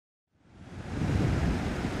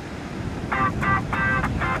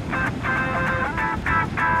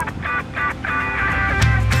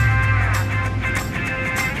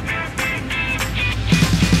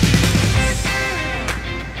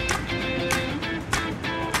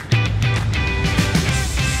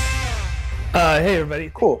Hey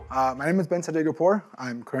everybody. Cool. My name is Sadeghipour.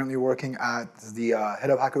 I'm currently working as the head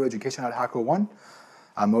of hacker education at HackerOne.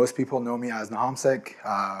 Most people know me as Nahamsek.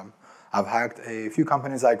 I've hacked a few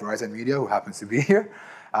companies like Verizon Media, who happens to be here,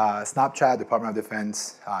 Snapchat, Department of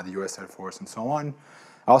Defense, the US Air Force, and so on.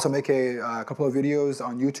 I also make a couple of videos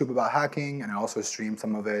on YouTube about hacking, and I also stream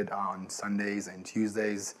some of it on Sundays and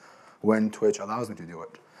Tuesdays when Twitch allows me to do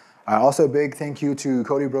it. Also, a big thank you to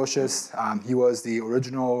Cody Brocious. He was the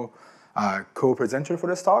original co-presenter for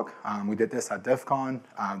this talk. We did this at DEF CON,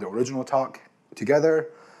 the original talk together,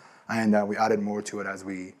 and we added more to it as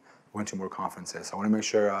we went to more conferences. So I want to make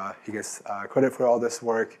sure he gets credit for all this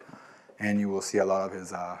work, and you will see a lot of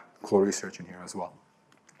his core research in here as well.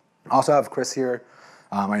 I also have Chris here.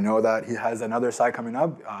 I know that he has another site coming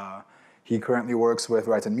up. He currently works with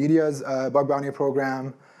Verizon Media's bug bounty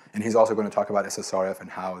program, and he's also going to talk about SSRF and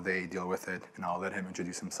how they deal with it, and I'll let him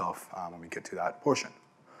introduce himself when we get to that portion.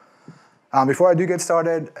 Before I do get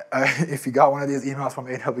started, if you got one of these emails from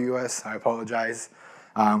AWS, I apologize.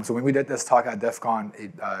 So when we did this talk at DEF CON,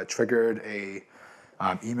 it triggered a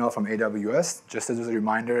email from AWS. Just as a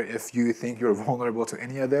reminder, if you think you're vulnerable to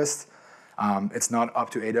any of this, it's not up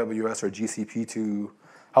to AWS or GCP to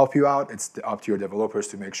help you out. It's up to your developers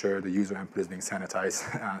to make sure the user input is being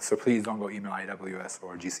sanitized. So please don't go email AWS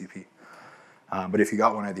or GCP. But if you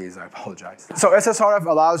got one of these, I apologize. So SSRF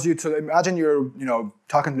allows you to imagine you're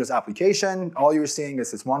talking to this application. All you're seeing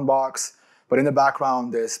is this one box, but in the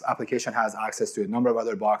background, this application has access to a number of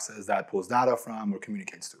other boxes that pulls data from or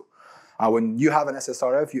communicates to. When you have an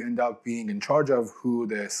SSRF, you end up being in charge of who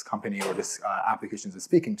this company or this application is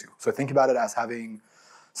speaking to. So think about it as having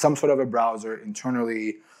some sort of a browser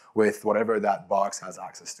internally with whatever that box has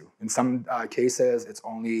access to. In some cases, it's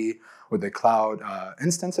only with the cloud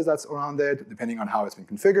instances that's around it, depending on how it's been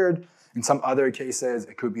configured. In some other cases,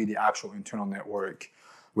 it could be the actual internal network,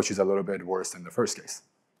 which is a little bit worse than the first case.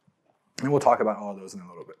 And we'll talk about all of those in a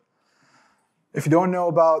little bit. If you don't know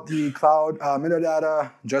about the cloud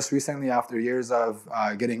metadata, just recently, after years of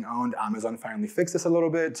getting owned, Amazon finally fixed this a little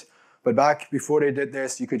bit. But back before they did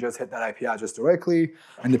this, you could just hit that IP address directly,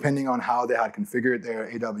 and depending on how they had configured their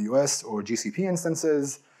AWS or GCP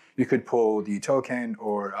instances, you could pull the token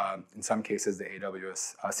or, in some cases, the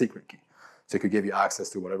AWS secret key. So it could give you access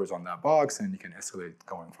to whatever's on that box, and you can escalate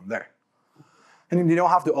going from there. And you don't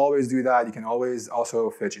have to always do that. You can always also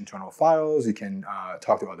fetch internal files. You can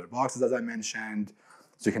talk to other boxes, as I mentioned.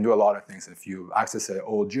 So you can do a lot of things. If you access an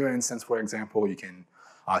old JIRA instance, for example, you can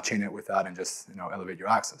chain it with that and just elevate your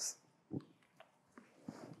access.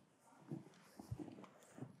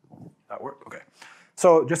 That work? Okay.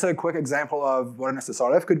 So just a quick example of what an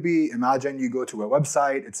SSRF could be. Imagine you go to a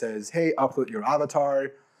website. It says, hey, upload your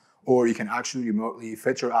avatar. Or you can actually remotely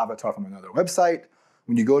fetch your avatar from another website.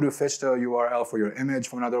 When you go to fetch the URL for your image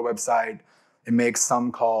from another website, it makes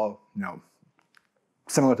some call,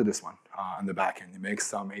 similar to this one on the back end. It makes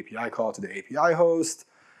some API call to the API host.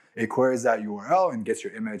 It queries that URL and gets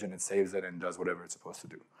your image, and it saves it and does whatever it's supposed to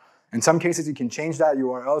do. In some cases, you can change that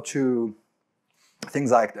URL to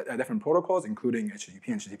things like different protocols, including HTTP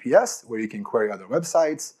and HTTPS, where you can query other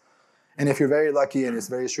websites. And if you're very lucky and it's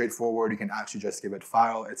very straightforward, you can actually just give it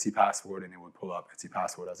file, etc password, and it will pull up etc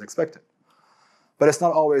password as expected. But it's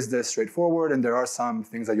not always this straightforward, and there are some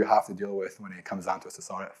things that you have to deal with when it comes down to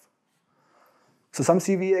SSRF. So some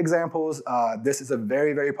CVE examples. This is a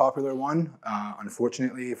very, very popular one.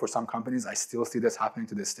 Unfortunately, for some companies, I still see this happening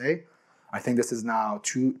to this day. I think this is now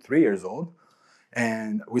 2-3 years old,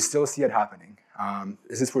 and we still see it happening.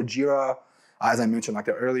 This is for JIRA. As I mentioned, like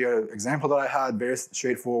the earlier example that I had, very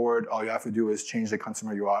straightforward. All you have to do is change the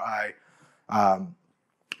consumer URI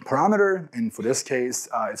parameter, and for this case,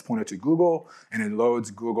 it's pointed to Google, and it loads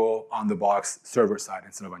Google on the box server side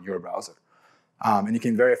instead of on your browser. And you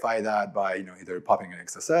can verify that by either popping an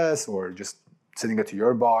XSS or just sending it to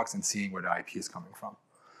your box and seeing where the IP is coming from.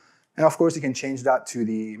 And of course, you can change that to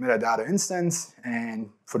the metadata instance. And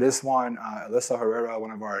for this one, Alyssa Herrera,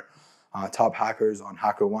 one of our top hackers on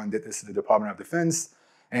HackerOne, did this to the Department of Defense.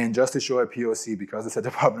 And just to show a POC, because it's a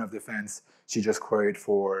Department of Defense, she just queried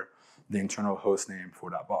for the internal host name for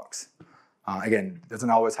that box. Again, it doesn't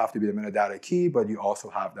always have to be the metadata key, but you also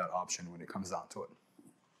have that option when it comes down to it.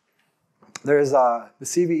 There's the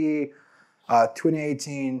CVE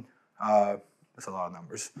 2018, that's a lot of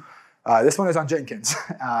numbers. This one is on Jenkins.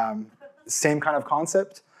 Same kind of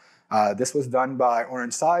concept. This was done by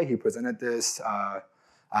Orange Sai. He presented this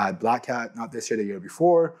at Black Hat, not this year, the year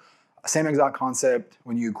before. Same exact concept.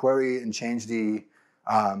 When you query and change the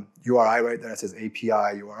URI right there, it says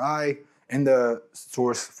API URI. In the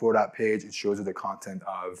source for that page, it shows you the content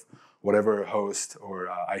of whatever host or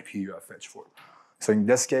IP you have fetched for. So in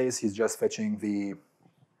this case, he's just fetching the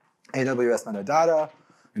AWS metadata,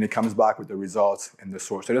 and it comes back with the results in the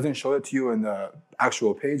source. So it doesn't show it to you in the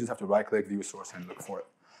actual page. You just have to right-click, view source, and look for it.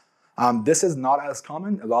 This is not as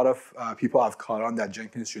common. A lot of people have caught on that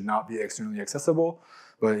Jenkins should not be externally accessible,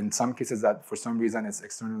 but in some cases that for some reason it's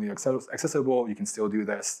externally accessible, you can still do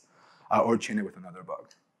this or chain it with another bug.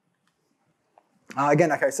 Again,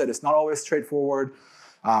 like I said, it's not always straightforward.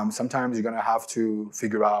 Sometimes you're gonna have to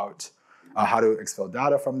figure out how to expel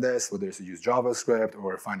data from this, whether it's to use JavaScript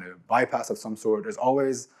or find a bypass of some sort. There's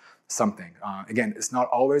always something. Again, it's not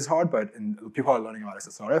always hard, but people are learning about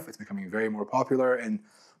SSRF. It's becoming very more popular, and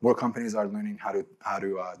more companies are learning how to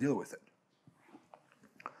deal with it.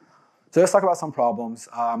 So let's talk about some problems.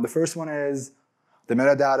 The first one is the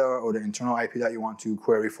metadata or the internal IP that you want to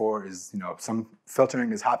query for is, some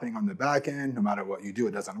filtering is happening on the back end. No matter what you do,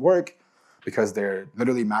 it doesn't work because they're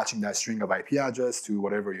literally matching that string of IP address to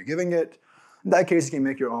whatever you're giving it. In that case, you can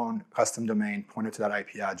make your own custom domain, point it to that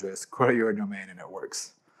IP address, query your domain, and it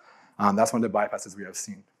works. That's one of the bypasses we have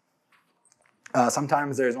seen.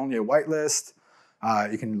 Sometimes there's only a whitelist.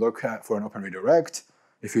 You can look for an open redirect.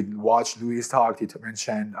 If you watch Louis' talk, he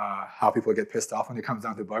mentioned how people get pissed off when it comes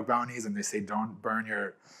down to bug bounties and they say don't burn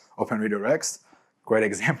your open redirects. Great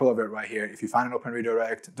example of it right here. If you find an open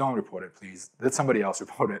redirect, don't report it, please. Let somebody else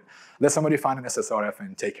report it. Let somebody find an SSRF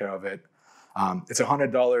and take care of it. It's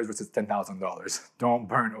 $100 versus $10,000. Don't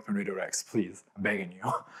burn open redirects, please. I'm begging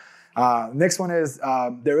you. Next one is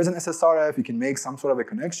there is an SSRF. You can make some sort of a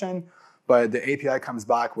connection, but the API comes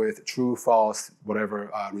back with true, false,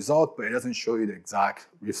 whatever result, but it doesn't show you the exact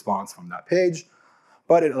response from that page.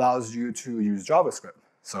 But it allows you to use JavaScript.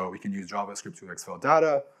 So we can use JavaScript to expel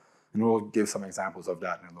data, and we'll give some examples of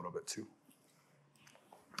that in a little bit too.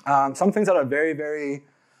 Some things that are very, very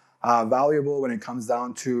valuable when it comes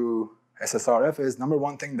down to SSRF is number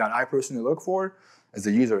one thing that I personally look for is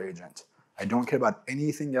the user agent. I don't care about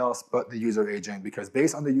anything else but the user agent because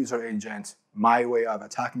based on the user agent, my way of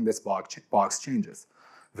attacking this box changes.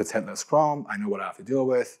 If it's headless Chrome, I know what I have to deal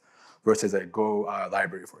with versus a Go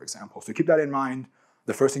library, for example. So keep that in mind.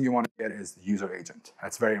 The first thing you want to get is the user agent.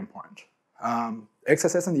 That's very important.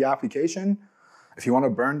 XSS in the application, if you want to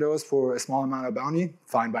burn those for a small amount of bounty,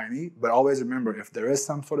 fine by me. But always remember, if there is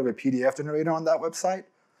some sort of a PDF generator on that website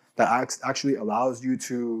that actually allows you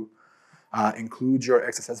to include your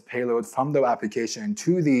XSS payload from the application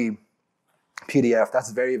to the PDF,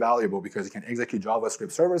 that's very valuable because you can execute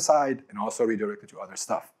JavaScript server-side and also redirect it to other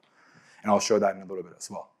stuff. And I'll show that in a little bit as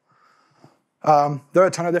well. There are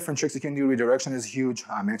a ton of different tricks you can do. Redirection is huge.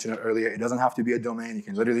 I mentioned it earlier. It doesn't have to be a domain. You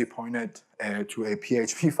can literally point it to a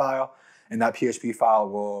PHP file, and that PHP file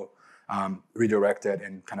will redirect it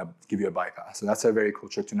and kind of give you a bypass. So that's a very cool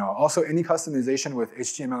trick to know. Also, any customization with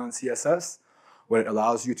HTML and CSS, where it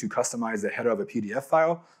allows you to customize the header of a PDF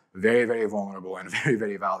file, very, very vulnerable and very,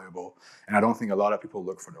 very valuable. And I don't think a lot of people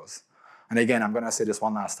look for those. And again, I'm going to say this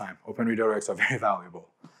one last time. Open redirects are very valuable.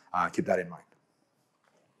 Keep that in mind.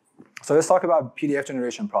 So let's talk about PDF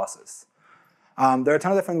generation process. There are a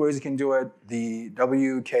ton of different ways you can do it. The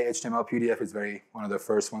WK-HTML PDF is one of the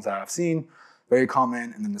first ones that I've seen. Very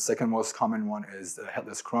common. And then the second most common one is the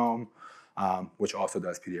headless Chrome, which also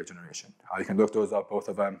does PDF generation. You can look those up, both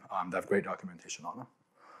of them. They have great documentation on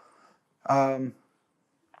them.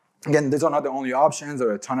 Again, these are not the only options. There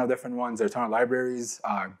are a ton of different ones. There are a ton of libraries.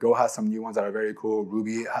 Go has some new ones that are very cool.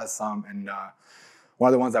 Ruby has some. And one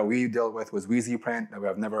of the ones that we dealt with was WheezyPrint that we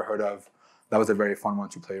have never heard of. That was a very fun one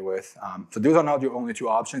to play with. So those are not your only two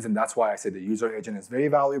options, and that's why I say the user agent is very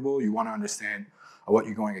valuable. You want to understand what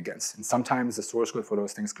you're going against. And sometimes the source code for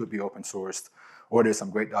those things could be open sourced, or there's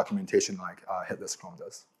some great documentation like Headless Chrome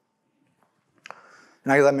does.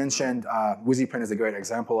 And as I mentioned, WheezyPrint is a great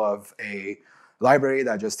example of a library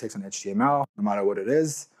that just takes an HTML, no matter what it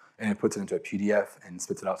is, and it puts it into a PDF and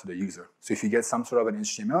spits it out to the user. So if you get some sort of an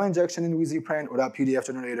HTML injection in WheezyPrint or that PDF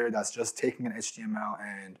generator that's just taking an HTML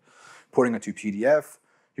and porting it to PDF,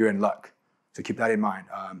 you're in luck. So keep that in mind.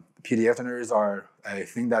 PDF generators are a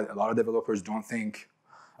thing that a lot of developers don't think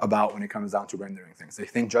about when it comes down to rendering things. They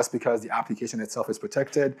think just because the application itself is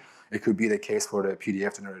protected, it could be the case for the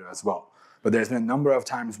PDF generator as well. But there's been a number of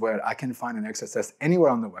times where I can find an XSS anywhere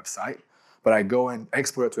on the website, but I go and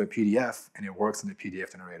export it to a PDF, and it works in the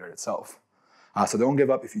PDF generator itself. So don't give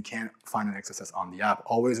up if you can't find an XSS on the app.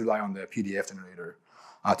 Always rely on the PDF generator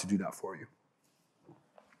to do that for you.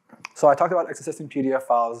 So I talked about XSS in PDF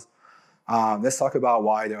files. Let's talk about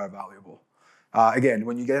why they are valuable. Again,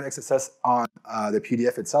 when you get an XSS on the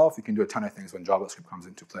PDF itself, you can do a ton of things when JavaScript comes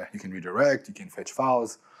into play. You can redirect, you can fetch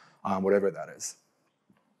files, whatever that is.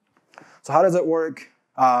 So how does it work?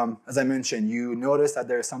 as I mentioned, you notice that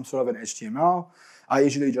there's some sort of an HTML. I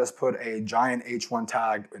usually just put a giant H1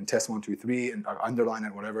 tag in test123 and underline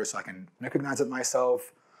it, whatever, so I can recognize it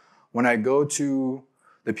myself. When I go to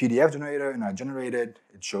the PDF generator and I generate it,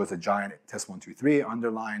 it shows a giant test123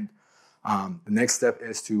 underlined. The next step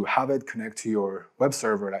is to have it connect to your web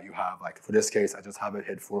server that you have. Like for this case, I just have it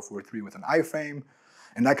hit 443 with an iframe,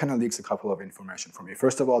 and that kind of leaks a couple of information for me.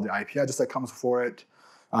 First of all, the IP address that comes for it.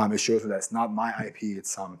 It shows that it's not my IP,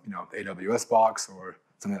 it's some AWS box or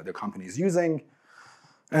something that the company is using.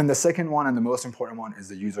 And the second one, and the most important one, is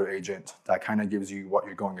the user agent that kind of gives you what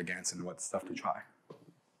you're going against and what stuff to try.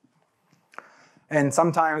 And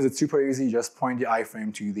sometimes it's super easy, just point the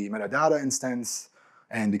iframe to the metadata instance,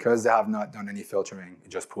 and because they have not done any filtering, it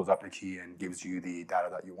just pulls up the key and gives you the data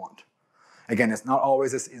that you want. Again, it's not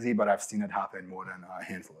always this easy, but I've seen it happen more than a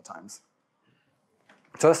handful of times.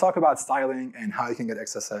 So let's talk about styling and how you can get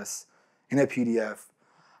XSS in a PDF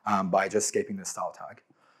by just escaping the style tag.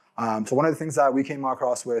 So one of the things that we came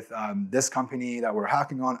across with this company that we're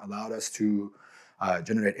hacking on allowed us to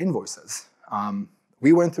generate invoices.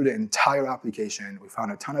 We went through the entire application. We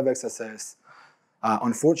found a ton of XSS.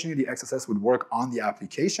 Unfortunately, the XSS would work on the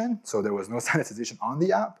application, so there was no sanitization on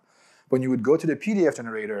the app. When you would go to the PDF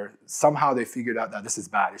generator, somehow they figured out that this is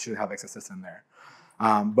bad. It shouldn't have XSS in there.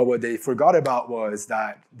 But what they forgot about was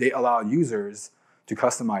that they allowed users to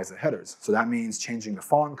customize the headers. So that means changing the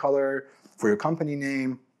font color for your company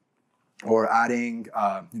name, or adding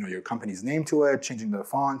your company's name to it, changing the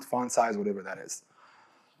font size, whatever that is.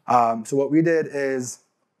 So what we did is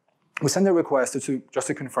we sent a request just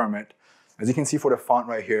to confirm it. As you can see for the font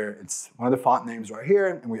right here, it's one of the font names right here,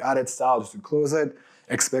 and we added style just to close it,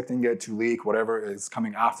 expecting it to leak whatever is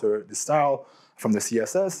coming after the style from the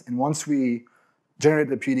CSS. And once we generate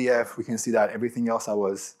the PDF, we can see that everything else that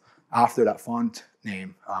was after that font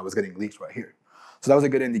name was getting leaked right here. So that was a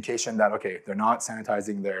good indication that, okay, they're not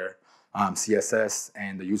sanitizing their CSS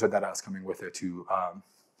and the user data is coming with it to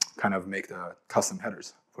kind of make the custom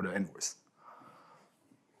headers for the invoice.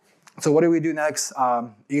 So what do we do next?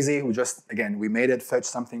 Easy, we made it fetch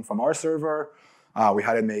something from our server. We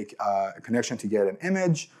had to make a connection to get an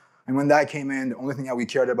image. And when that came in, the only thing that we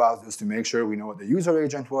cared about was to make sure we know what the user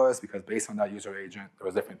agent was, because based on that user agent, there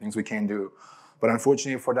was different things we can do. But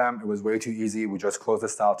unfortunately for them, it was way too easy. We just closed the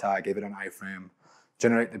style tag, gave it an iframe,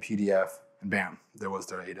 generate the PDF, and bam, there was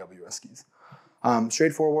their AWS keys.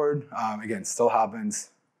 Straightforward, again, still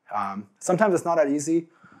happens. Sometimes it's not that easy.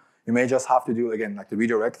 You may just have to do, again, like the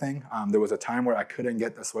redirect thing. There was a time where I couldn't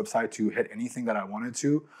get this website to hit anything that I wanted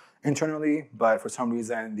to internally, but for some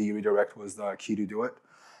reason, the redirect was the key to do it.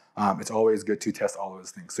 It's always good to test all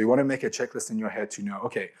those things. So you want to make a checklist in your head to know,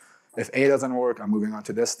 okay, if A doesn't work, I'm moving on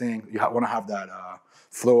to this thing. You want to have that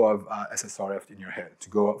flow of SSRF in your head to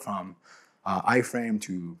go up from iframe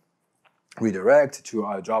to redirect to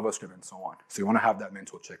JavaScript and so on. So you want to have that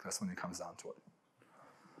mental checklist when it comes down to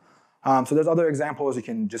it. So there's other examples. You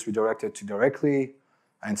can just redirect it to directly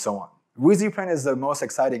and so on. WheezyPrint is the most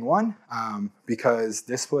exciting one because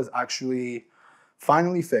this was actually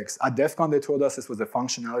finally fixed. At DEF CON, they told us this was a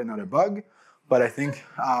functionality, not a bug. But I think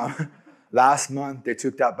last month, they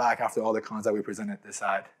took that back after all the cons that we presented this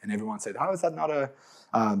at. And everyone said, how is that not a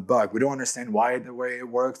bug? We don't understand why the way it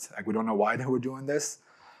worked. Like, we don't know why they were doing this.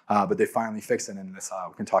 But they finally fixed it, and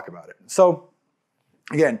we can talk about it. So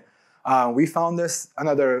again, we found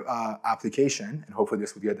another application, and hopefully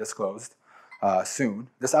this will get disclosed soon.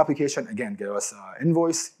 This application, again, gave us an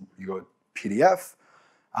invoice. You go PDF.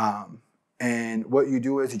 And what you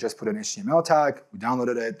do is you just put an HTML tag. We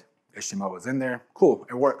downloaded it. HTML was in there. Cool,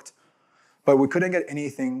 it worked. But we couldn't get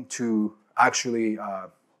anything to actually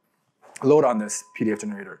load on this PDF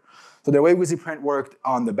generator. So the way WheezyPrint worked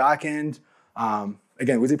on the back end,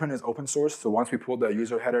 again, WheezyPrint is open source. So once we pulled the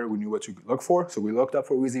user header, we knew what to look for. So we looked up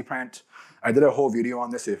for WheezyPrint. I did a whole video on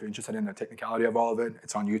this. So if you're interested in the technicality of all of it,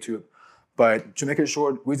 it's on YouTube. But to make it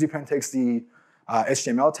short, WheezyPrint takes the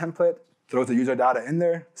HTML template, throws the user data in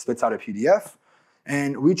there, spits out a PDF.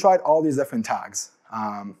 And we tried all these different tags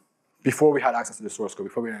before we had access to the source code,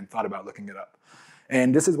 before we even thought about looking it up.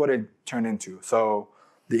 And this is what it turned into. So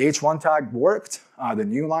the H1 tag worked. The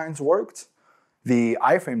new lines worked. The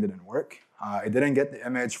iframe didn't work. It didn't get the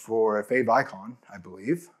image for a fave icon, I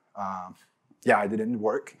believe. Yeah, it didn't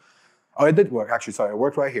work. Oh, it did work, actually. Sorry, it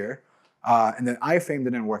worked right here. And then iframe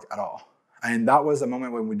didn't work at all. And that was a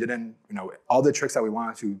moment when we didn't, all the tricks that we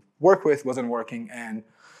wanted to work with wasn't working. And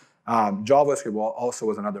JavaScript also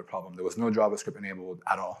was another problem. There was no JavaScript enabled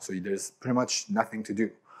at all. So there's pretty much nothing to do.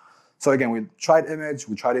 So again, we tried image.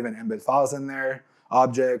 We tried even embed files in there,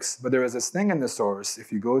 objects. But there was this thing in the source.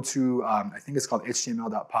 If you go to, I think it's called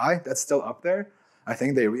html.py, that's still up there. I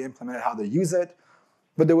think they re-implemented how they use it.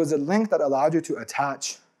 But there was a link that allowed you to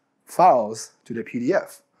attach files to the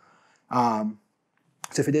PDF.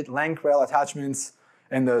 So if you did link rel attachments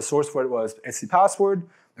and the source for it was Etsy password,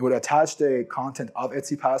 it would attach the content of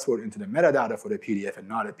Etsy password into the metadata for the PDF and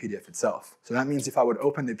not the PDF itself. So that means if I would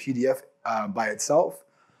open the PDF by itself,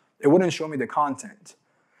 it wouldn't show me the content.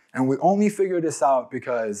 And we only figured this out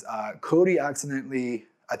because Cody accidentally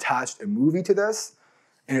attached a movie to this,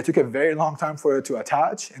 and it took a very long time for it to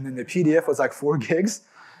attach, and then the PDF was like 4 gigs.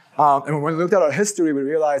 And when we looked at our history, we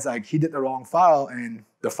realized like he did the wrong file, and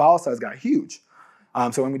the file size got huge.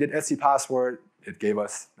 So when we did Etsy password, it gave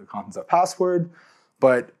us the contents of password,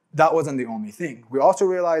 but that wasn't the only thing. We also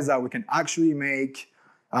realized that we can actually make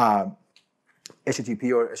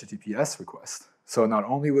HTTP or HTTPS requests. So not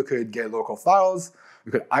only we could get local files,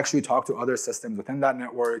 we could actually talk to other systems within that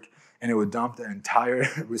network, and it would dump the entire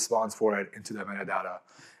response for it into the metadata.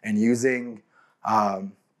 And using a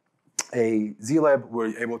zlib,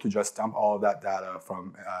 we're able to just dump all of that data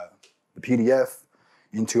from the PDF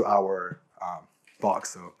into our box.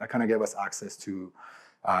 So that kind of gave us access to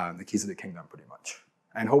the keys of the kingdom, pretty much.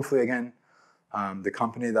 And hopefully, again, the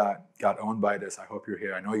company that got owned by this, I hope you're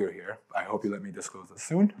here. I know you're here. I hope you let me disclose this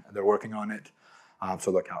soon. They're working on it, so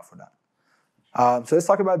look out for that. So let's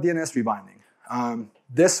talk about DNS rebinding.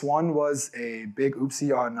 This one was a big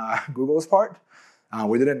oopsie on Google's part.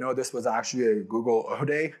 We didn't know this was actually a Google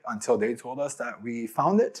O-Day until they told us that we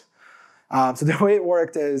found it. So the way it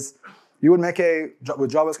worked is you would make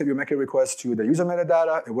with JavaScript, you make a request to the user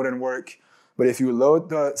metadata. It wouldn't work. But if you load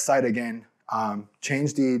the site again,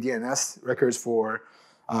 change the DNS records for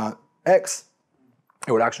X,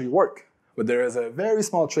 it would actually work. But there is a very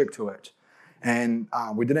small trick to it. And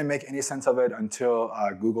we didn't make any sense of it until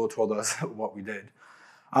Google told us what we did.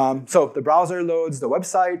 So the browser loads the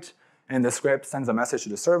website, and the script sends a message to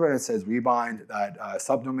the server, and it says rebind that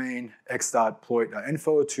subdomain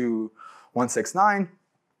x.ploit.info to 169.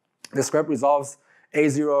 The script resolves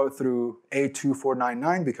A0 through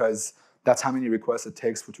A2499 because that's how many requests it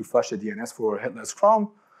takes to flush the DNS for hitless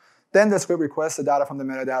Chrome. Then the script requests the data from the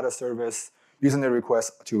metadata service using the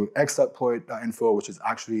request to x.ploit.info, which is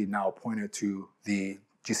actually now pointed to the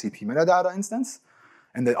GCP metadata instance.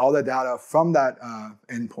 And then all the data from that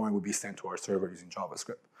endpoint would be sent to our server using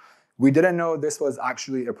JavaScript. We didn't know this was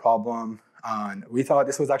actually a problem we thought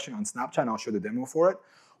this was actually on Snapchat, and I'll show the demo for it.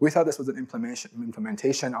 We thought this was an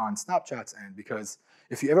implementation on Snapchat's end, because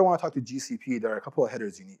if you ever want to talk to GCP, there are a couple of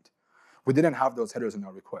headers you need. We didn't have those headers in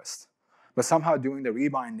our request. But somehow doing the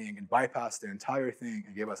rebinding and bypassed the entire thing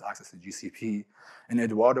and gave us access to GCP. And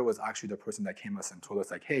Eduardo was actually the person that came us and told us,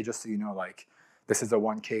 like, hey, just so you know, like, this is the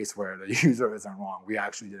one case where the user isn't wrong. We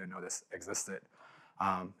actually didn't know this existed.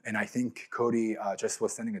 And I think Cody just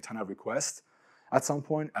was sending a ton of requests at some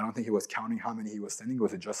point. I don't think he was counting how many he was sending. It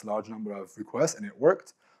was a just large number of requests, and it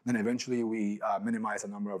worked. Then eventually we minimized the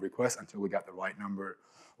number of requests until we got the right number,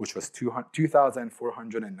 which was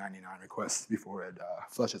 2,499 requests before it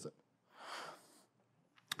flushes it.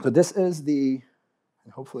 So this is and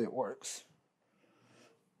hopefully it works.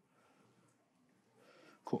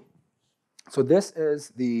 Cool. So this is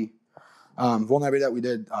the vulnerability that we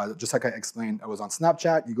did, just like I explained. I was on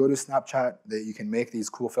Snapchat. You go to Snapchat, you can make these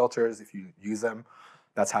cool filters if you use them.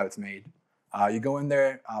 That's how it's made. You go in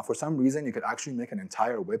there. For some reason, you could actually make an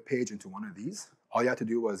entire web page into one of these. All you had to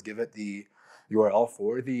do was give it the URL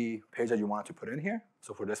for the page that you wanted to put in here.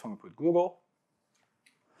 So for this one, we put Google.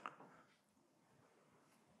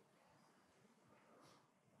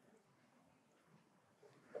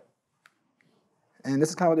 And this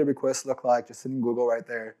is kind of what the requests look like, just sitting Google right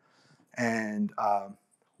there. And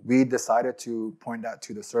we decided to point that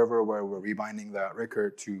to the server where we're rebinding the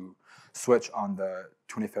record to switch on the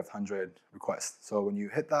 2500 request. So when you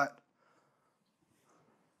hit that,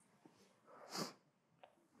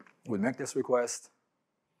 we'll make this request.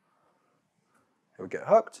 It would get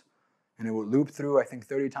hooked, and it would loop through, I think,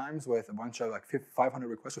 30 times with a bunch of like 500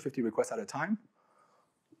 requests or 50 requests at a time.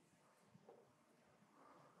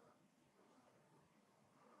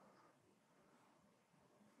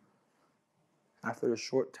 After a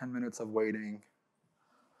short 10 minutes of waiting,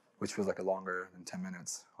 which feels like a longer than 10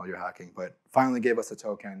 minutes while you're hacking, but finally gave us the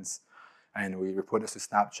tokens, and we reported this to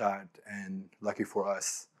Snapchat, and lucky for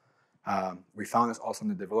us, we found this also in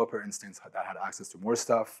the developer instance that had access to more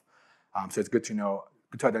stuff. So it's good to know,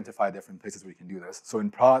 good to identify different places where you can do this. So in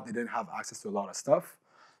prod, they didn't have access to a lot of stuff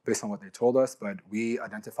based on what they told us, but we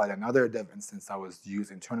identified another dev instance that was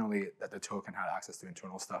used internally that the token had access to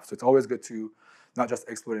internal stuff. So it's always good to not just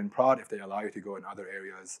exploit in prod. If they allow you to go in other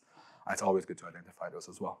areas, it's always good to identify those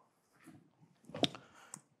as well.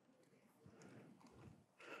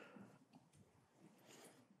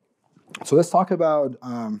 So let's talk about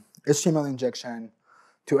HTML injection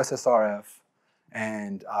to SSRF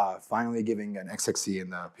and finally giving an XXC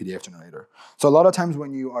in the PDF generator. So a lot of times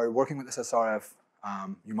when you are working with SSRF,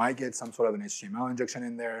 you might get some sort of an HTML injection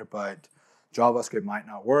in there, but JavaScript might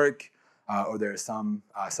not work, or there's some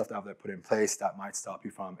stuff that they put in place that might stop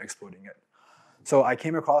you from exploiting it. So I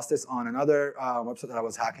came across this on another website that I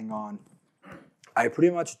was hacking on. I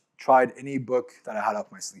pretty much tried any book that I had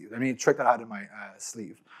up my sleeve, any trick that I had in my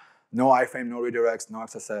sleeve. No iframe, no redirects, no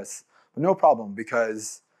XSS, but no problem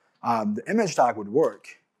because the image tag would work,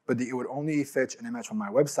 but it would only fetch an image from my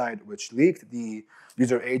website, which leaked the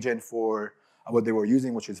user agent for what they were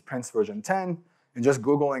using, which is Prince version 10. And just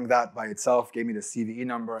Googling that by itself gave me the CVE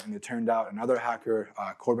number, and it turned out another hacker,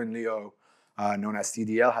 Corbin Leo, known as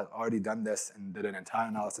CDL, had already done this and did an entire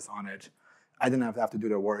analysis on it. I didn't have to do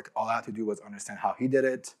the work. All I had to do was understand how he did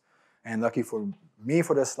it. And lucky for me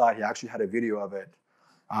for this slide, he actually had a video of it.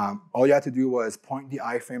 All you had to do was point the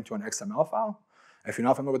iframe to an XML file. If you're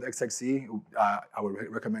not familiar with XXC, I would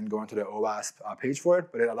recommend going to the OWASP page for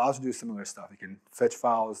it, but it allows you to do similar stuff. You can fetch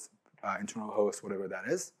files, internal host, whatever that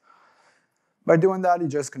is. By doing that, you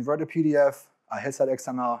just convert the PDF, hits that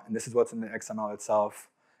XML, and this is what's in the XML itself.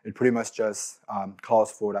 It pretty much just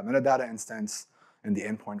calls for that metadata instance and the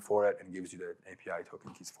endpoint for it and gives you the API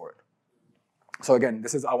token keys for it. So again,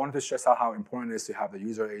 I wanted to stress out how important it is to have the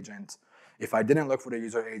user agent. If I didn't look for the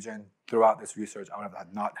user agent throughout this research, I would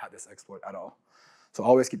have not had this exploit at all. So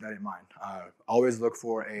always keep that in mind. Always look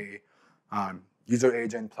for a user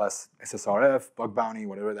agent plus SSRF, bug bounty,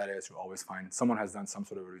 whatever that is. You'll always find someone has done some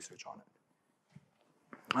sort of research on it.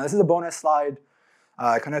 This is a bonus slide.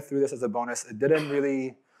 I kind of threw this as a bonus. It didn't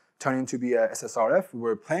really turn into be a SSRF. We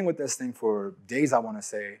were playing with this thing for days, I want to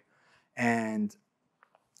say, and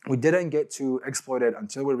we didn't get to exploit it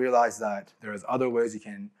until we realized that there's other ways you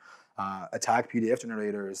can attack PDF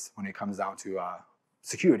generators when it comes down to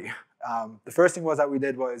security. The first thing that we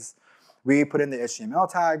did was we put in the HTML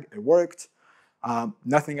tag. It worked.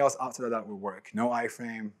 Nothing else outside of that would work. No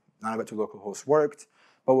iframe, none of it to localhost worked.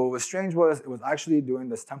 But what was strange was it was actually doing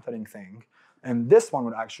this templating thing. And this one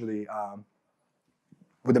would actually,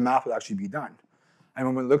 with the math would actually be done. And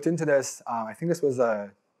when we looked into this, I think this was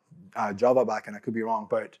a Java backend, I could be wrong,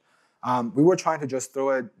 but we were trying to just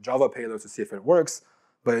throw a Java payload to see if it works,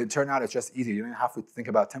 but it turned out it's just easy. You don't have to think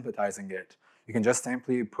about templatizing it. You can just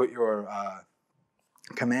simply put your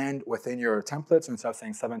command within your template. So instead of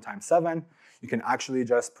saying 7 times 7, you can actually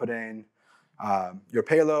just put in your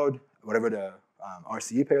payload, whatever the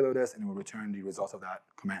RCE payload is, and it will return the results of that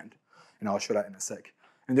command. And I'll show that in a sec.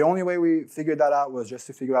 And the only way we figured that out was just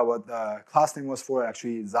to figure out what the class name was for it.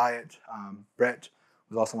 Actually, Zayat, Brett,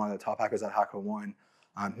 was also one of the top hackers at HackerOne.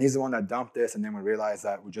 He's the one that dumped this, and then we realized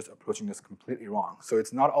that we're just approaching this completely wrong. So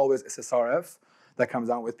it's not always SSRF that comes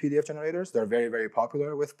out with PDF generators. They're very, very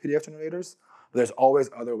popular with PDF generators. But there's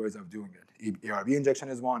always other ways of doing it. ARB injection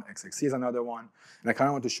is one, XXC is another one. And I kind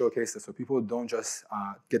of want to showcase this so people don't just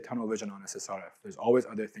get tunnel vision on SSRF. There's always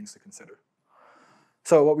other things to consider.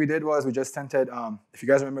 So what we did was we just tented, if you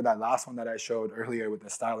guys remember that last one that I showed earlier with the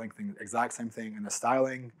styling thing, exact same thing. In the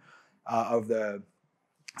styling of the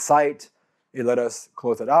site, it let us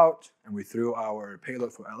close it out, and we threw our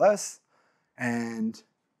payload for ls, and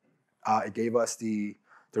it gave us the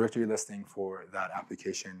directory listing for that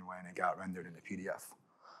application when it got rendered in the PDF.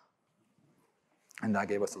 And that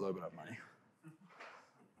gave us a little bit of money.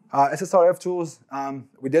 SSRF tools,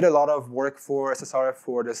 we did a lot of work for SSRF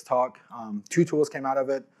for this talk. 2 tools came out of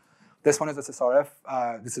it. This one is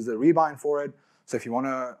SSRF. This is a rebind for it. So if you want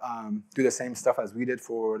to do the same stuff as we did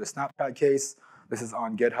for the Snapchat case, this is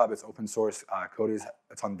on GitHub. It's open source code.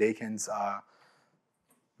 It's on Jenkins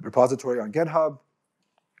repository on GitHub.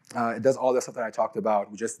 It does all the stuff that I talked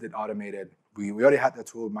about. We just did automated. We already had the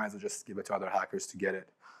tool. Might as well just give it to other hackers to get it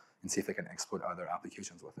and see if they can exploit other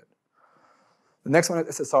applications with it. The next one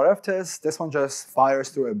is SSRFTest. This one just fires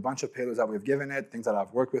through a bunch of payloads that we've given it, things that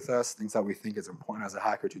have worked with us, things that we think is important as a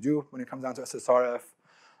hacker to do when it comes down to SSRF.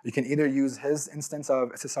 You can either use his instance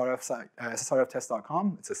of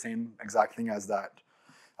SSRFTest.com. It's the same exact thing as that,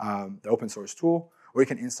 the open source tool, or you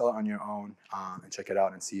can install it on your own and check it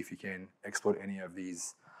out and see if you can exploit any of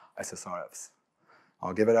these SSRFs.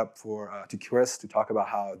 I'll give it up to Chris to talk about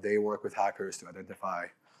how they work with hackers to identify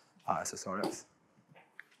SSRFs.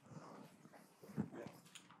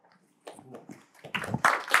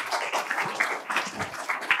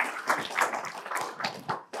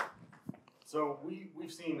 So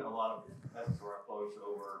we've seen a lot of SSRF flows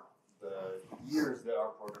over the years that our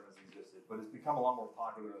program has existed, but it's become a lot more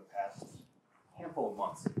popular in the past handful of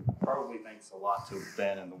months. Probably thanks a lot to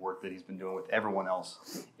Ben and the work that he's been doing with everyone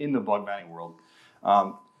else in the bug bounty world.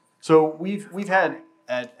 So we've had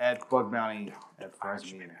at Bug Bounty at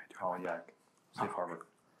Verizon Media, oh yeah, Safe Harbor.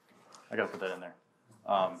 I gotta put that in there.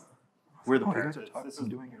 We're the parents. This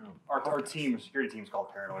is our team, security team is called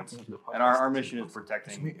Paranoids, and our mission is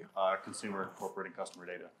protecting consumer, corporate, and customer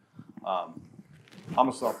data. I'm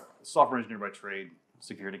a software engineer by trade,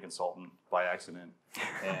 security consultant by accident,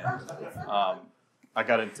 and I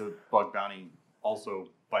got into Bug Bounty also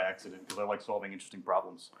by accident because I like solving interesting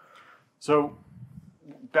problems. So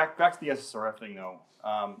back to the SSRF thing though,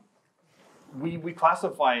 we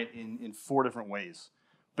classify it in 4 different ways.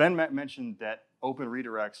 Ben mentioned that open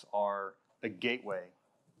redirects are a gateway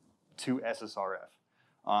to SSRF.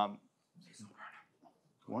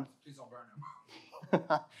 What? Please don't burn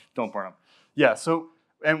them. Don't burn them. Yeah. So,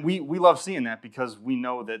 and we love seeing that because we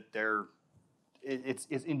know that it's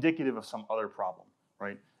indicative of some other problem,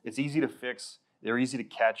 right? It's easy to fix. They're easy to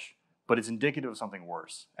catch, but it's indicative of something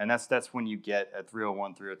worse. And that's when you get at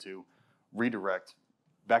 301, 302 redirect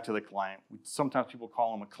back to the client. Sometimes people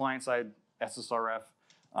call them a client-side SSRF.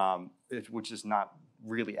 Which is not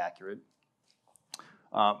really accurate.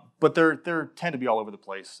 But they tend to be all over the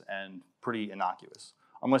place and pretty innocuous,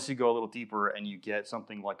 unless you go a little deeper and you get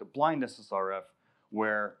something like a blind SSRF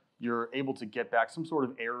where you're able to get back some sort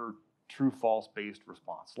of error, true-false based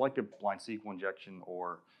response, like a blind SQL injection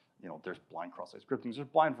or there's blind cross-site scripting. There's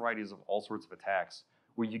blind varieties of all sorts of attacks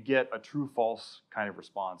where you get a true-false kind of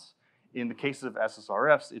response. In the cases of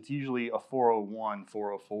SSRFs, it's usually a 401,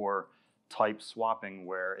 404 type swapping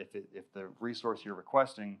where if the resource you're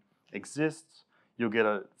requesting exists, you'll get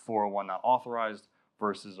a 401 not authorized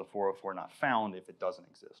versus a 404 not found if it doesn't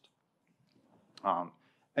exist.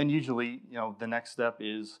 And usually, the next step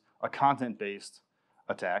is a content-based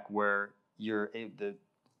attack where the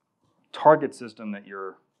target system that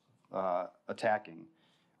you're attacking,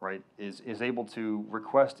 right, is able to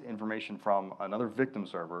request information from another victim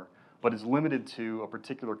server, but is limited to a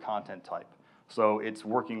particular content type. So it's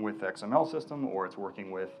working with the XML system or it's working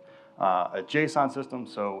with a JSON system,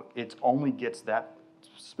 so it only gets that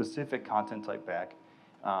specific content type back,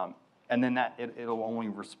 and then it'll only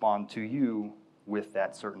respond to you with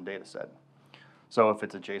that certain data set. So if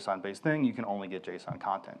it's a JSON-based thing, you can only get JSON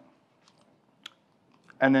content.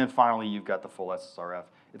 And then finally, you've got the full SSRF.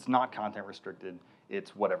 It's not content restricted.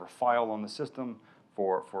 It's whatever file on the system.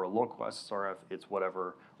 For a local SSRF, it's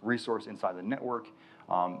whatever resource inside the network,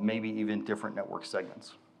 maybe even different network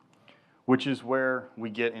segments, which is where we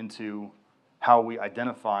get into how we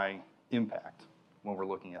identify impact when we're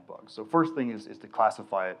looking at bugs. So first thing is to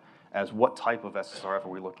classify it as what type of SSRF are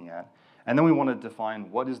we looking at. And then we want to define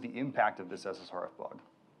what is the impact of this SSRF bug.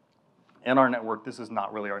 In our network, this is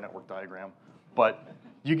not really our network diagram, but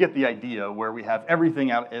you get the idea where we have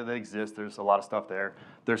everything out that exists. There's a lot of stuff there.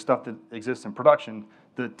 There's stuff that exists in production.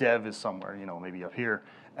 The dev is somewhere, maybe up here.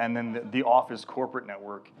 And then the office corporate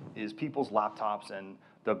network is people's laptops and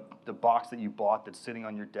the box that you bought that's sitting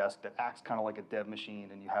on your desk that acts kind of like a dev machine,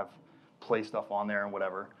 and you have play stuff on there and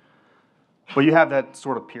whatever. But you have that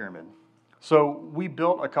sort of pyramid. So we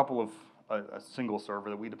built a single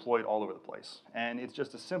server that we deployed all over the place. And it's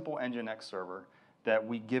just a simple Nginx server that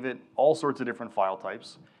we give it all sorts of different file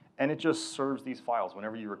types, and it just serves these files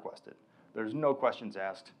whenever you request it. There's no questions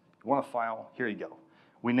asked. You want a file? Here you go.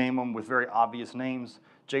 We name them with very obvious names.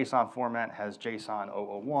 JSON format has JSON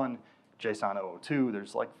 001, JSON 002.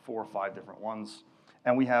 There's like 4 or 5 different ones.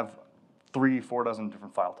 And we have 3-4 dozen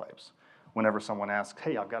different file types. Whenever someone asks,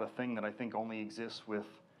 hey, I've got a thing that I think only exists with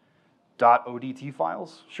 .odt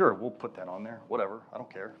files, sure, we'll put that on there, whatever, I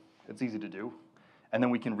don't care. It's easy to do. And then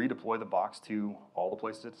we can redeploy the box to all the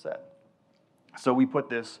places it's set. So we put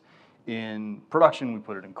this in production, we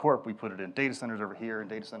put it in corp, we put it in data centers over here and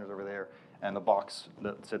data centers over there, and the box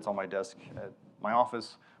that sits on my desk at my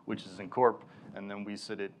office, which is in corp, and then we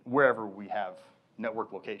sit it wherever we have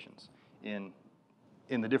network locations in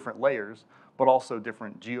the different layers, but also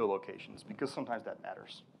different geolocations, because sometimes that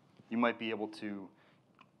matters. You might be able to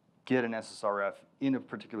get an SSRF in a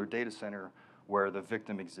particular data center where the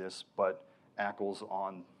victim exists, but ACLs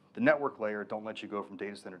on the network layer don't let you go from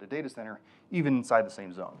data center to data center, even inside the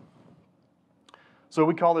same zone. So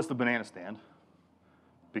we call this the banana stand,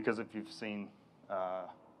 because if you've seen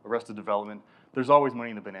Arrested Development, there's always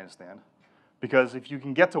money in the banana stand. Because if you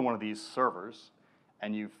can get to one of these servers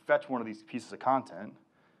and you fetch one of these pieces of content,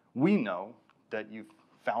 we know that you've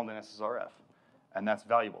found an SSRF, and that's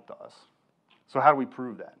valuable to us. So how do we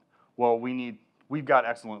prove that? Well, we've got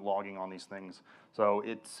excellent logging on these things. So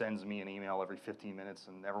it sends me an email every 15 minutes,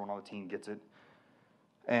 and everyone on the team gets it.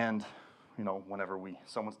 And whenever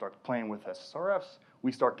someone starts playing with SSRFs,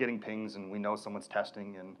 we start getting pings, and we know someone's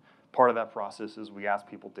testing. And part of that process is we ask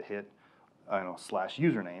people to hit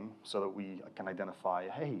 /username so that we can identify,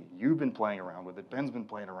 hey, you've been playing around with it, Ben's been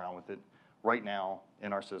playing around with it right now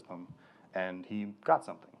in our system, and he got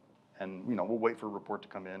something. And we'll wait for a report to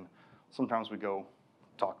come in. Sometimes we go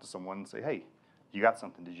talk to someone and say, hey, you got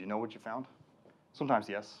something, did you know what you found? Sometimes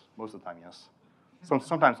yes, most of the time yes.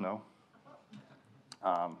 Sometimes no.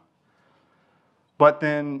 But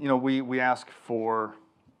then, we ask for,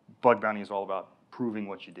 bug bounty is all about proving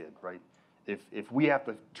what you did, right? If we have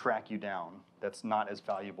to track you down, that's not as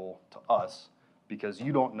valuable to us because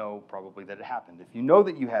you don't know probably that it happened. If you know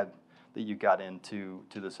that you got into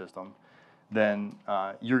the system, then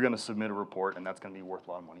you're going to submit a report, and that's going to be worth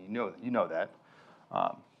a lot of money. You know that.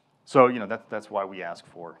 So that's why we ask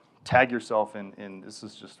for tag yourself in. This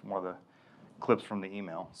is just one of the clips from the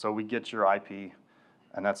email. So we get your IP,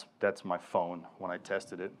 and that's my phone when I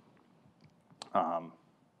tested it.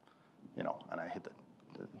 And I hit the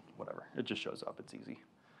whatever. It just shows up. It's easy.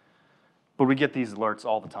 But we get these alerts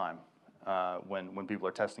all the time when people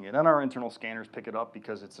are testing it, and our internal scanners pick it up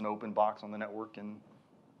because it's an open box on the network, and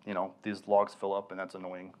these logs fill up, and that's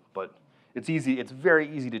annoying. But it's easy. It's very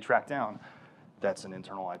easy to track down. That's an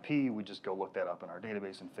internal IP. We just go look that up in our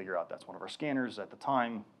database and figure out that's one of our scanners at the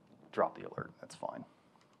time. Drop the alert. That's fine.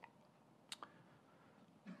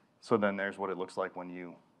 So then there's what it looks like when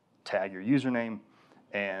you tag your username,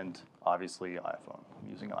 and obviously iPhone. I'm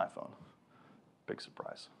using an iPhone. Big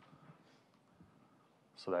surprise.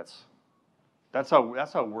 So that's how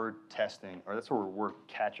we're testing, or that's how we're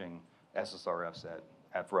catching SSRFs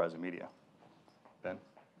at Verizon Media. Ben?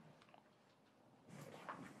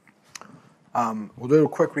 We'll do a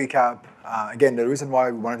quick recap. Again, the reason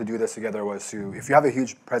why we wanted to do this together was if you have a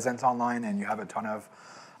huge presence online and you have a ton of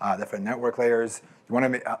different network layers, you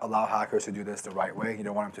want to allow hackers to do this the right way. You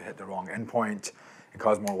don't want them to hit the wrong endpoint and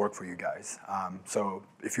cause more work for you guys. So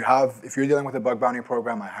if you're dealing with a bug bounty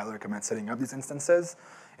program, I highly recommend setting up these instances.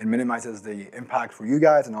 It minimizes the impact for you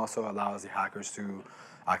guys and also allows the hackers to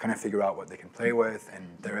kind of figure out what they can play with. And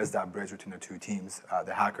there is that bridge between the two teams,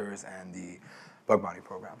 the hackers and the bug bounty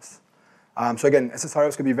programs. So again,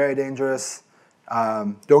 SSRFs could be very dangerous.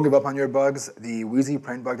 Don't give up on your bugs. The Wheezy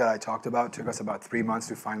print bug that I talked about took us about 3 months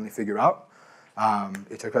to finally figure out.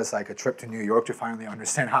 It took us like a trip to New York to finally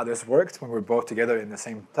understand how this worked when we were both together in the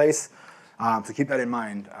same place. So keep that in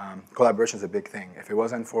mind. Collaboration is a big thing. If it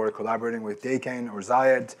wasn't for collaborating with Dakin or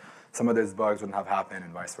Zayed, some of these bugs wouldn't have happened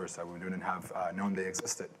and vice versa. We wouldn't have known they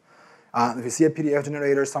existed. If you see a PDF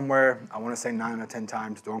generator somewhere, I want to say 9 out of 10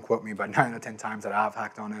 times, don't quote me, but 9 out of 10 times that I've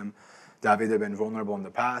hacked on them, they've either been vulnerable in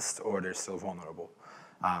the past or they're still vulnerable.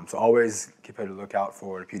 So always keep a lookout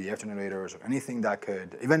for PDF generators or anything that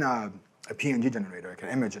could, even a PNG generator, like an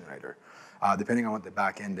image generator, depending on what the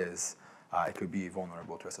back end is, it could be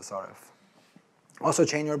vulnerable to SSRF. Also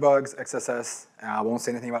chain your bugs, XSS. I won't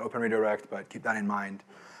say anything about Open Redirect, but keep that in mind.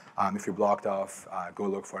 If you're blocked off, go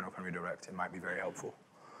look for an Open Redirect. It might be very helpful.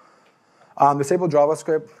 Disable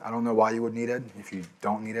JavaScript. I don't know why you would need it. If you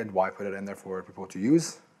don't need it, why put it in there for people to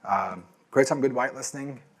use? Create some good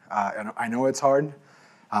whitelisting. I know it's hard,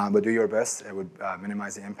 but do your best. It would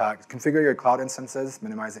minimize the impact. Configure your cloud instances,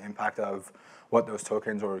 minimize the impact of what those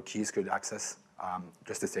tokens or keys could access.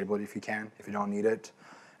 Just disable it if you can, if you don't need it.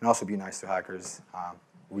 And also be nice to hackers.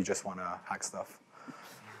 We just want to hack stuff.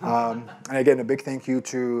 And again, a big thank you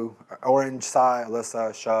to Orange, Sai, Alyssa,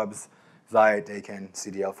 Shubs, Zayed, Dakin,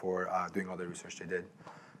 CDL for doing all the research they did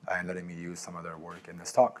and letting me use some of their work in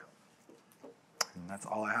this talk. And that's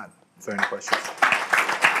all I had. Is there any questions?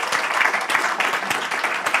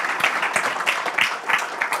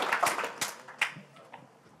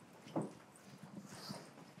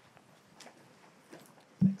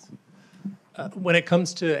 When it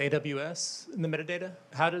comes to AWS in the metadata,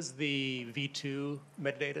 how does the V2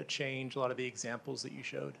 metadata change a lot of the examples that you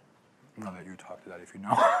showed? I'll let you talk to that if you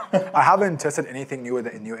know. I haven't tested anything new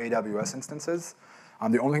with the new AWS instances.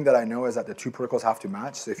 The only thing that I know is that the two protocols have to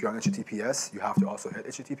match. So if you're on HTTPS, you have to also hit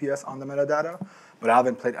HTTPS on the metadata. But I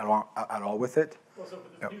haven't played at all with it.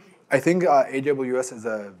 I think AWS is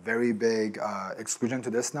a very big exclusion to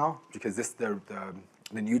this now because the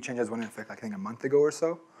new changes went into effect, I think, a month ago or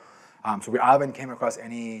so. So I haven't came across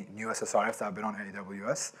any new SSRFs that have been on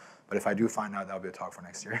AWS. But if I do find out, that'll be a talk for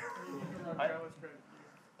next year.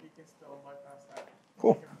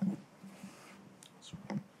 Cool. So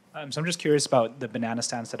I'm just curious about the banana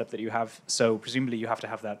stand setup that you have. So presumably you have to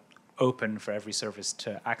have that open for every service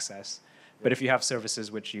to access. But if you have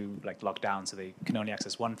services which you lock down so they can only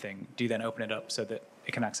access one thing, do you then open it up so that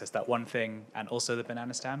it can access that one thing and also the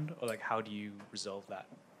banana stand? Or how do you resolve that?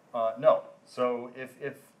 No. So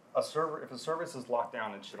if a service is locked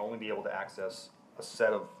down, it should only be able to access a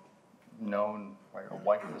set of known, or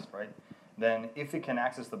whitelist, right? then if it can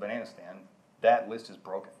access the banana stand, that list is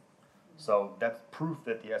broken. So that's proof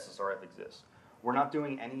that the SSRF exists. We're not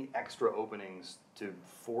doing any extra openings to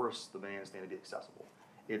force the banana stand to be accessible.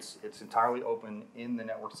 It's entirely open in the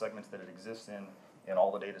network segments that it exists in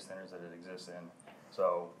all the data centers that it exists in.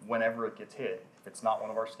 So whenever it gets hit, if it's not one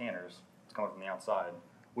of our scanners, it's coming from the outside,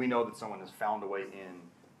 we know that someone has found a way in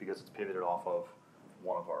because it's pivoted off of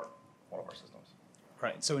one of our systems.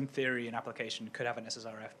 Right. So in theory, an application could have an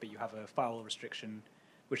SSRF, but you have a file restriction,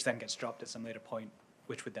 which then gets dropped at some later point,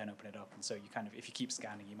 which would then open it up. And so you kind of, if you keep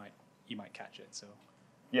scanning, you might catch it. So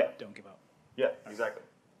yeah, don't give up. Yeah, exactly.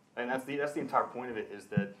 And that's the entire point of it, is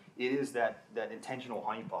that it is that intentional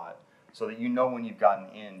honeypot, so that you know when you've gotten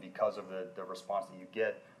in because of the response that you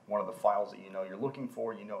get, one of the files that you know you're looking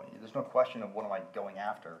for, you know, there's no question of what am I going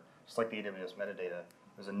after. Just like the AWS metadata,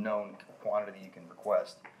 there's a known quantity you can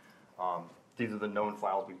request. These are the known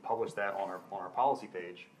files. We publish that on our policy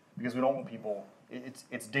page because we don't want people,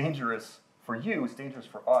 it's dangerous for you, it's dangerous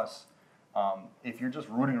for us if you're just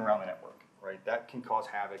rooting around the network, right? That can cause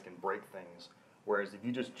havoc and break things. Whereas if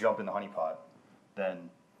you just jump in the honeypot, then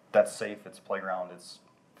that's safe, it's playground, it's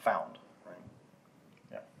found, right?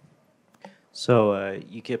 Yeah. So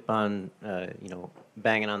you keep on,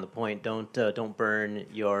 banging on the point. Don't burn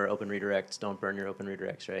your open redirects. Don't burn your open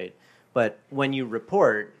redirects, right? But when you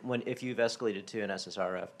report, if you've escalated to an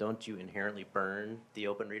SSRF, don't you inherently burn the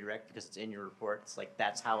open redirect because it's in your report? It's like,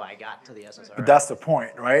 that's how I got to the SSRF. But that's the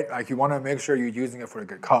point, right? Like, you want to make sure you're using it for a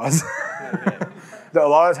good cause. A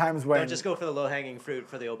lot of times when... Don't just go for the low-hanging fruit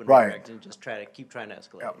for the open Right. redirect and just keep trying to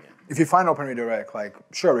escalate. Yeah. Yeah. If you find open redirect, like,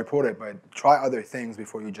 sure, report it, but try other things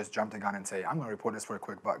before you just jump the gun and say, I'm going to report this for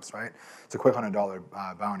quick bucks, right? It's a quick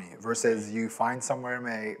 $100 bounty. Versus you find somewhere,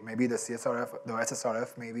 maybe the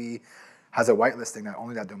SSRF maybe has a whitelisting that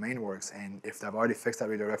only that domain works, and if they've already fixed that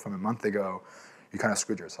redirect from a month ago, you kind of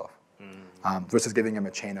screwed yourself. Versus giving them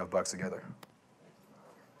a chain of bugs together.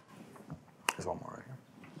 There's one more right here.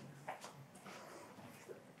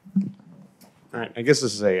 All right, I guess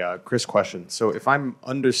this is a Chris question. So if I'm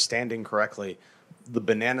understanding correctly, the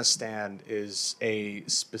banana stand is a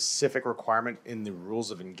specific requirement in the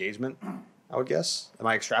rules of engagement, I would guess. Am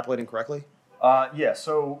I extrapolating correctly? Yeah,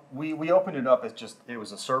 so we opened it up as it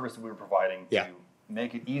was a service that we were providing to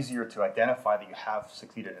make it easier to identify that you have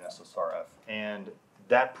succeeded in SSRF. And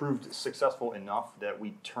that proved successful enough that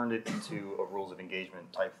we turned it into a rules of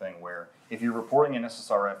engagement type thing where if you're reporting an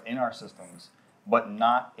SSRF in our systems, but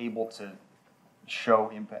not able to show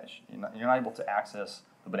impact, you're not able to access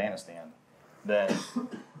the banana stand, then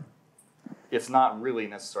it's not really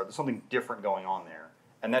an SSRF. There's something different going on there.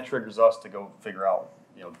 And that triggers us to go figure out,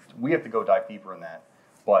 we have to go dive deeper in that.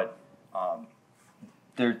 But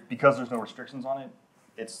because there's no restrictions on it,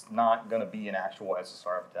 it's not going to be an actual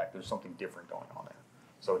SSRF attack. There's something different going on there.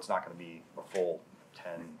 So it's not going to be a full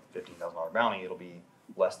 $10,000, $15,000 bounty. It'll be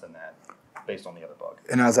less than that based on the other bug.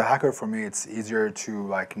 And as a hacker, for me, it's easier to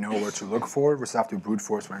know what to look for versus have to brute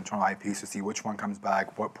force for internal IPs to see which one comes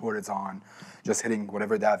back, what port it's on. Just hitting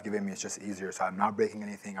whatever they've given me is just easier. So I'm not breaking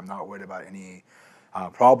anything. I'm not worried about any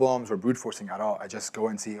problems or brute forcing at all. I just go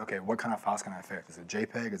and see, okay, what kind of files can I fix? Is it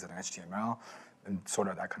JPEG? Is it an HTML? And sort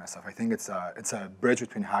of that kind of stuff. I think it's a bridge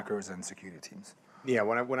between hackers and security teams. Yeah,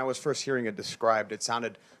 when I was first hearing it described, it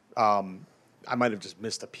sounded, I might have just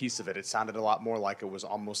missed a piece of it. It sounded a lot more like it was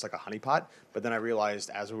almost like a honeypot. But then I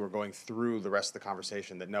realized as we were going through the rest of the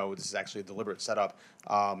conversation that no, this is actually a deliberate setup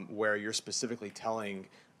where you're specifically telling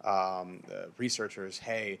researchers,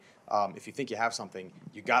 hey, if you think you have something,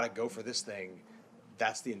 you got to go for this thing.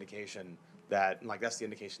 That's the indication that's the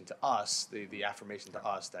indication to us, the affirmation to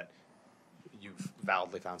us that you've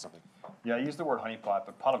validly found something. Yeah, I use the word honeypot,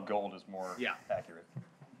 but pot of gold is more accurate.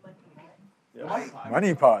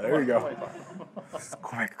 Money pot, there you go.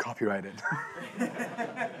 Quick, copyrighted.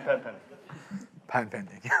 Patent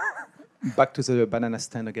pending. Back to the banana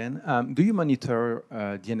stand again. Do you monitor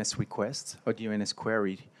DNS requests or DNS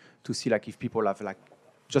query to see if people have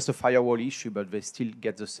just a firewall issue, but they still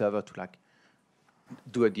get the server to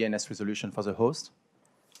do a DNS resolution for the host?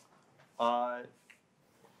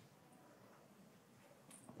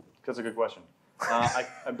 That's a good question.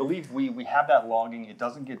 I believe we have that logging. It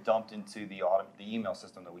doesn't get dumped into the email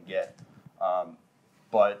system that we get.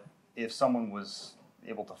 But if someone was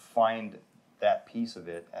able to find that piece of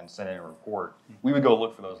it and send in a report, we would go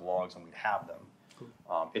look for those logs and we'd have them.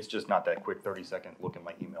 It's just not that quick 30-second look in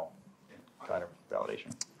my email kind of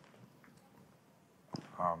validation.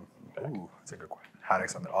 Ooh, that's a good question.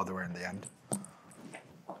 Haddix on the other way in the end.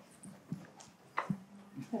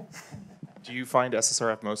 Do you find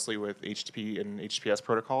SSRF mostly with HTTP and HTTPS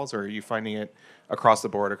protocols, or are you finding it across the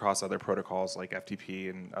board, across other protocols like FTP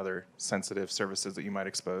and other sensitive services that you might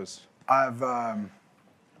expose? I've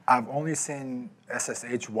only seen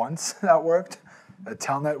SSH once that worked. The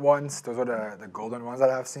Telnet ones, those are the golden ones that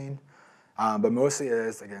I've seen. But mostly it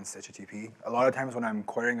is against HTTP. A lot of times when I'm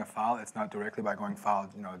querying a file, it's not directly by going file,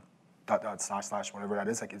 / whatever that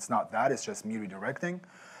is. Like it's not that, it's just me redirecting.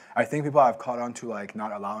 I think people have caught on to like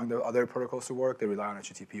not allowing the other protocols to work. They rely on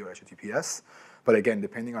HTTP or HTTPS. But again,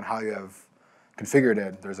 depending on how you have configured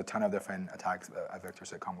it, there's a ton of different attack vectors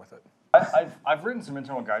that come with it. I've written some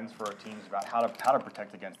internal guidance for our teams about how to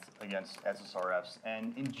protect against SSRFs,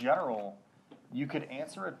 and in general, you could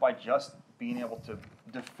answer it by just being able to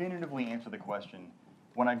definitively answer the question.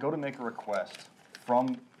 When I go to make a request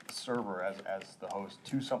from the server as the host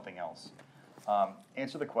to something else,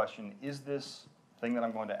 answer the question: is this thing that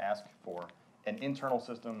I'm going to ask for an internal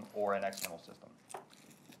system or an external system?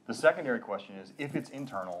 The secondary question is, if it's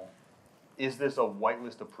internal, is this a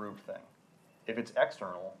whitelist approved thing? If it's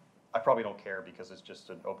external, I probably don't care because it's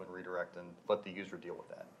just an open redirect and let the user deal with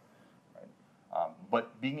that. Right?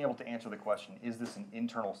 But being able to answer the question, is this an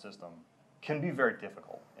internal system, can be very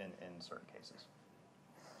difficult in certain cases.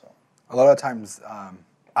 So. A lot of times,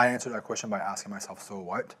 I answer that question by asking myself, so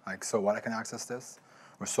what? Like, so what I can access this?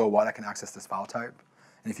 Or so what I can access this file type?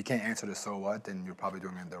 And if you can't answer the so what, then you're probably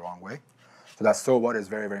doing it the wrong way. So that so what is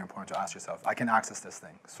very, very important to ask yourself. I can access this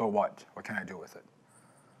thing. So what? What can I do with it?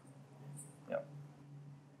 Yep.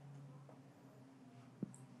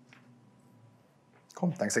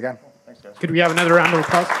 Cool. Thanks again. Thanks, guys. Could we have another round of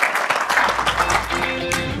applause?